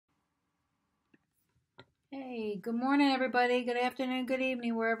Hey, good morning, everybody. Good afternoon, good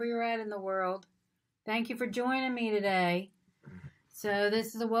evening, wherever you're at in the world. Thank you for joining me today. So,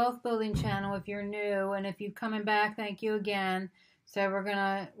 this is a wealth building channel if you're new, and if you're coming back, thank you again. So, we're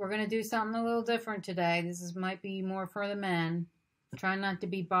gonna do something a little different today. Might be more for the men. Try not to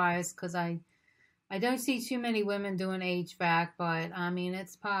be biased because I don't see too many women doing HVAC, but I mean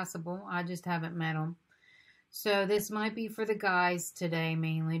it's possible. I just haven't met them. So this might be for the guys today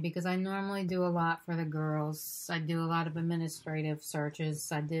mainly because I normally do a lot for the girls. I do a lot of administrative searches.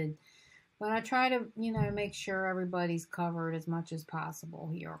 But I try to, make sure everybody's covered as much as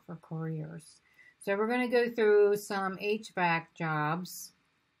possible here for careers. So we're going to go through some HVAC jobs.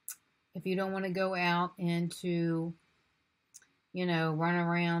 If you don't want to go out into, run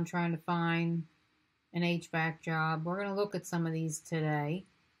around trying to find an HVAC job, we're going to look at some of these today,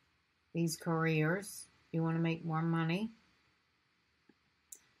 these careers. You want to make more money.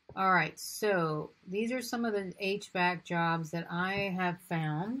 All right, so these are some of the HVAC jobs that I have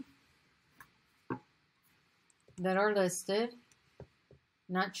found that are listed.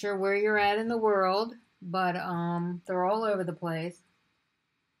 Not sure where you're at in the world, but they're all over the place.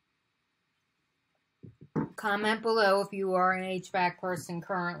 Comment below if you are an HVAC person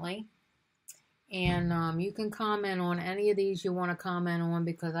currently. And you can comment on any of these you want to comment on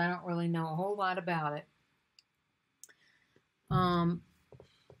because I don't really know a whole lot about it.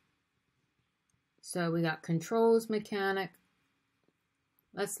 So we got controls mechanic.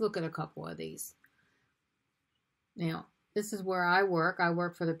 Let's look at a couple of these. Now, this is where I work. I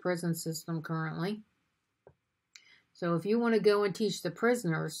work for the prison system currently. So if you want to go and teach the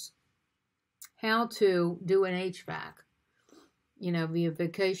prisoners how to do an HVAC, be a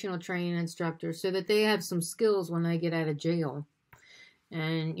vocational training instructor so that they have some skills when they get out of jail.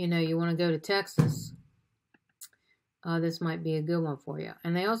 And, you want to go to Texas. This might be a good one for you.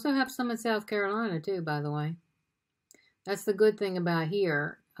 And they also have some in South Carolina too, by the way. That's the good thing about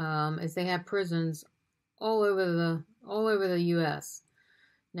here, is they have prisons all over the U.S.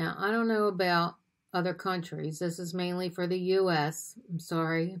 Now, I don't know about other countries. This is mainly for the U.S. I'm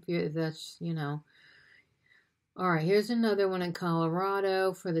sorry if that's. All right, here's another one in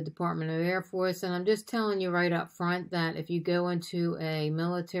Colorado for the Department of Air Force. And I'm just telling you right up front that if you go into a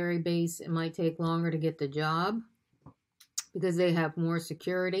military base, it might take longer to get the job, because they have more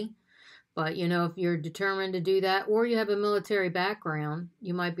security. But, if you're determined to do that, or you have a military background,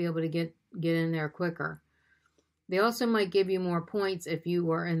 you might be able to get in there quicker. They also might give you more points if you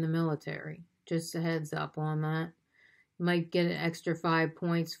were in the military. Just a heads up on that. You might get an extra 5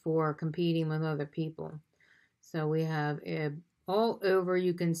 points for competing with other people. So we have all over,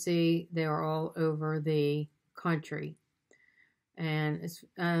 you can see they're all over the country. And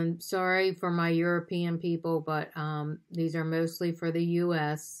I'm sorry for my European people, but these are mostly for the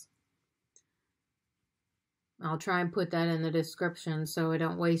U.S. I'll try and put that in the description so I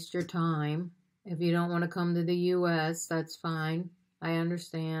don't waste your time. If you don't want to come to the U.S., that's fine. I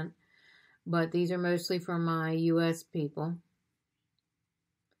understand. But these are mostly for my U.S. people.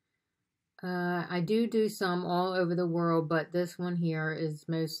 I do some all over the world, but this one here is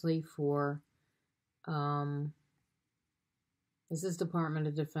mostly for... This is Department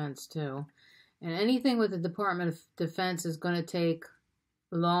of Defense too. And anything with the Department of Defense is going to take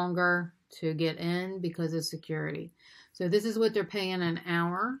longer to get in because of security. So this is what they're paying an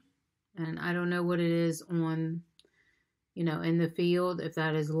hour. And I don't know what it is on, in the field, if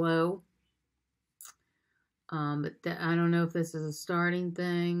that is low. But I don't know if this is a starting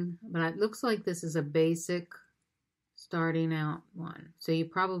thing. But it looks like this is a basic starting out one. So you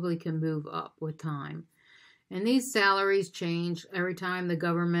probably can move up with time. And these salaries change every time the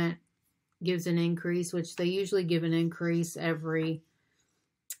government gives an increase, which they usually give an increase every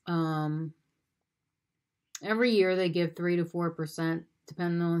year. They give 3 to 4%,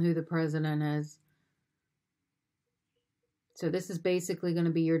 depending on who the president is. So this is basically going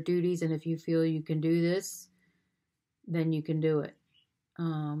to be your duties, and if you feel you can do this, then you can do it.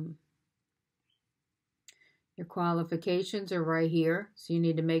 Your qualifications are right here, so you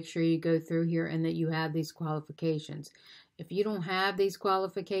need to make sure you go through here and that you have these qualifications. If you don't have these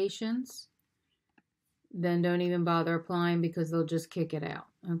qualifications, then don't even bother applying because they'll just kick it out,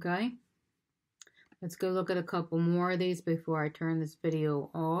 okay? Let's go look at a couple more of these before I turn this video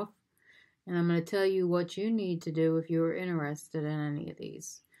off. And I'm going to tell you what you need to do if you're interested in any of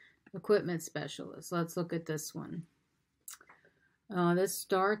these. Equipment specialist. Let's look at this one. This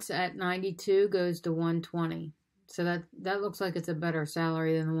starts at 92, goes to 120. So that looks like it's a better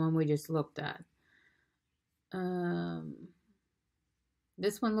salary than the one we just looked at.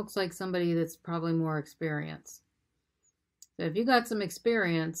 This one looks like somebody that's probably more experienced. So if you got some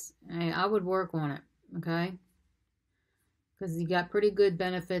experience, hey, I would work on it. okay? Because you got pretty good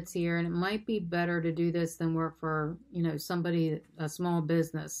benefits here, and it might be better to do this than work for, you know, somebody, a small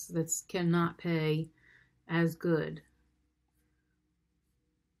business that cannot pay as good.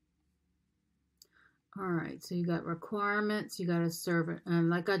 All right, so you got requirements, you got to serve it, and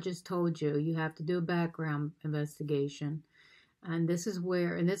like I just told you, you have to do a background investigation, and this is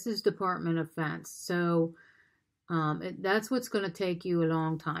where, and this is Department of Defense, so that's what's going to take you a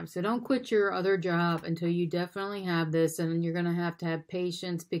long time. So don't quit your other job until you definitely have this, and you're going to have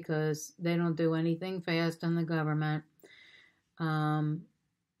patience because they don't do anything fast in the government.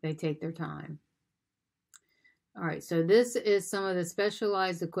 They take their time. All right, so this is some of the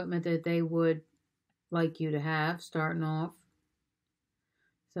specialized equipment that they would like you to have starting off.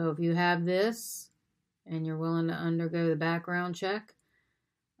 So if you have this and you're willing to undergo the background check,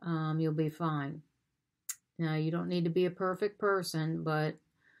 you'll be fine. Now, you don't need to be a perfect person, but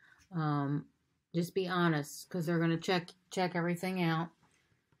just be honest, because they're going to check everything out.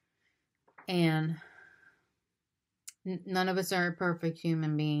 And none of us are a perfect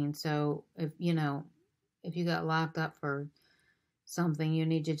human being. So if you got locked up for something, you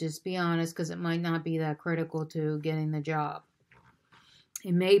need to just be honest, because it might not be that critical to getting the job.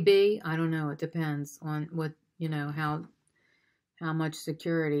 It may be, I don't know, it depends on what, how much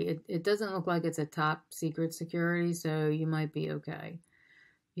security. It doesn't look like it's a top secret security, so you might be okay.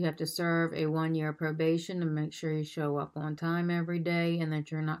 You have to serve a 1-year probation to make sure you show up on time every day and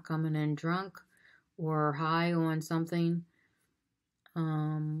that you're not coming in drunk or high on something.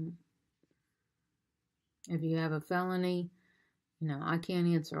 If you have a felony, I can't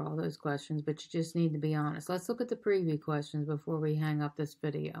answer all those questions, but you just need to be honest. Let's look at the preview questions before we hang up this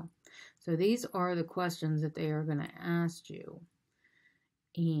video. So these are the questions that they are going to ask you.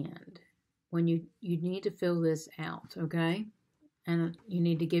 And when you need to fill this out, okay? And you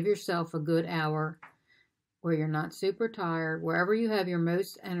need to give yourself a good hour where you're not super tired, wherever you have your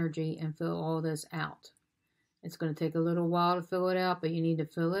most energy, and fill all this out. It's going to take a little while to fill it out, but you need to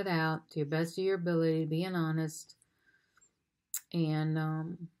fill it out to your best of your ability, being honest. And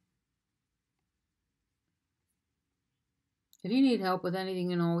if you need help with anything,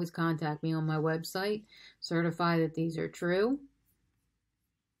 you can always contact me on my website, certify that these are true.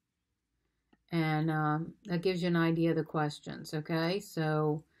 And that gives you an idea of the questions, okay?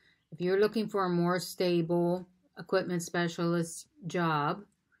 So if you're looking for a more stable equipment specialist job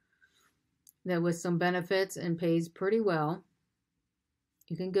that with some benefits and pays pretty well,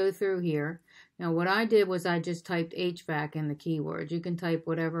 you can go through here. Now, what I did was I just typed HVAC in the keywords. You can type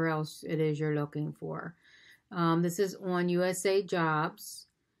whatever else it is you're looking for. This is on USA Jobs.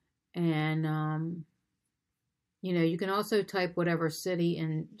 And, you can also type whatever city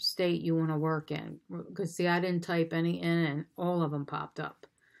and state you want to work in. Because, see, I didn't type any in, and all of them popped up.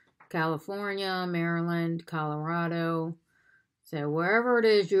 California, Maryland, Colorado. So wherever it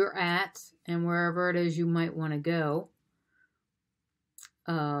is you're at and wherever it is you might want to go.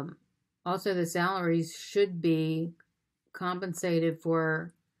 Also, the salaries should be compensated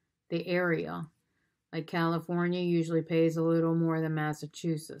for the area. Like California usually pays a little more than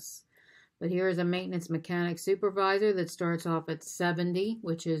Massachusetts. But here is a maintenance mechanic supervisor that starts off at 70,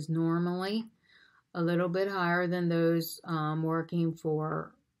 which is normally a little bit higher than those working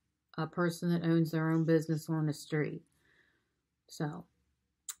for a person that owns their own business on the street. So,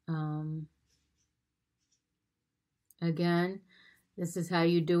 again, this is how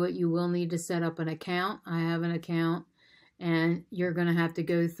you do it. You will need to set up an account. I have an account, and you're going to have to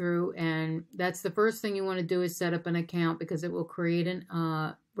go through, and that's the first thing you want to do is set up an account, because it will create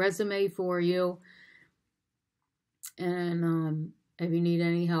a resume for you. And if you need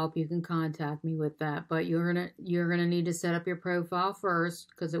any help, you can contact me with that. But you're gonna need to set up your profile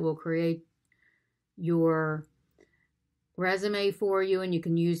first, because it will create your resume for you, and you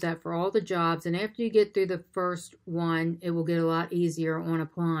can use that for all the jobs. And after you get through the first one, it will get a lot easier on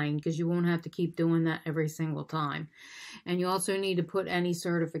applying, because you won't have to keep doing that every single time. And you also need to put any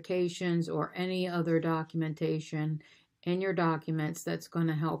certifications or any other documentation in your documents that's going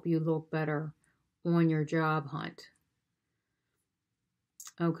to help you look better on your job hunt.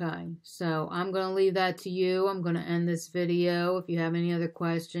 Okay, so I'm going to leave that to you. I'm going to end this video. If you have any other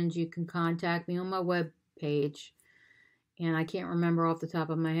questions, you can contact me on my webpage. And I can't remember off the top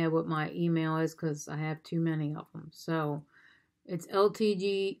of my head what my email is, because I have too many of them. So it's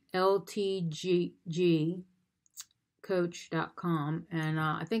ltgcoach.com. And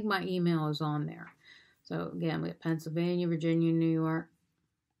I think my email is on there. So again, we have Pennsylvania, Virginia, New York.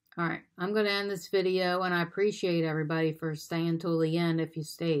 All right, I'm going to end this video, and I appreciate everybody for staying till the end if you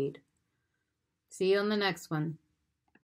stayed. See you on the next one.